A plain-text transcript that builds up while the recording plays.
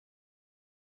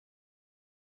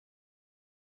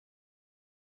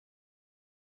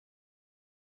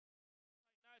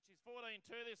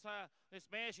14-2, this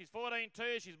mare. She's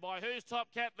 14-2. She's by Who's Top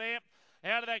Cat there.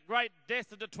 Out of that great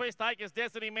Destined to Twist Acres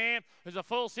Destiny mare, who's a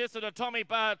full sister to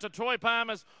Troy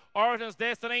Palmer's Origin's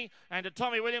Destiny and to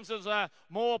Tommy Williamson's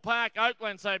Moore Park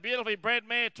Oakland. So beautifully bred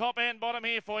mare, top and bottom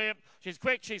here for you. She's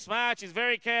quick, she's smart, she's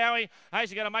very cowy. Hey,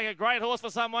 she's going to make a great horse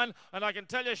for someone, and I can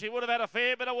tell you she would have had a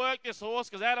fair bit of work, this horse,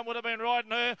 because Adam would have been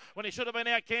riding her when he should have been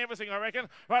out canvassing, I reckon.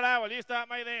 Right now, will you start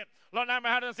me there? Lot number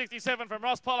 167 from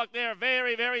Ross Pollock there. A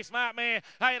very, very smart mare.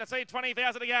 Hey, to see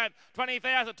 20,000 to go.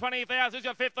 20,000, 20,000. Who's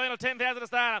got 15 or 10,000 to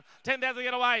start? 10,000 to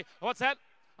get away. What's that?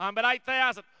 I'm at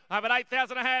 8,000. I'm at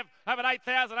 8,000 and a half. I'm at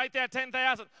 8,000. 8,000,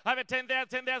 10,000. I'm at 10,000.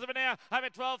 10,000 for now. I'm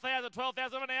at 12,000.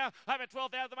 12,000 for now. I'm at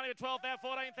 12,000 money. 12,000.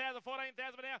 14,000.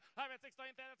 14,000 for now. I'm at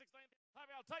 16,000.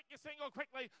 16,000. I'll take your single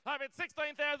quickly. I'm at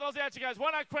 16,000. Aussie out she goes.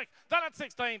 One out quick. Done at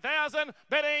 16,000.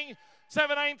 Betting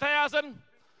 17,000.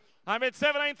 I'm at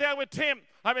 17,000 with Tim.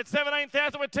 I'm at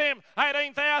 17,000 with Tim.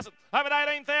 18,000. I'm at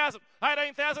 18,000.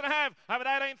 18,000 and a half. I'm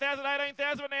at 18,000.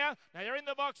 18,000 now. Now you're in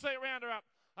the box seat. Round her up.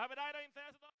 I'm at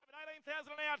 18,000. I'm at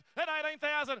 18,000 and out. At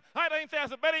 18,000.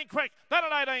 18,000. Betting quick. Done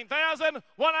at 18,000.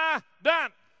 Done.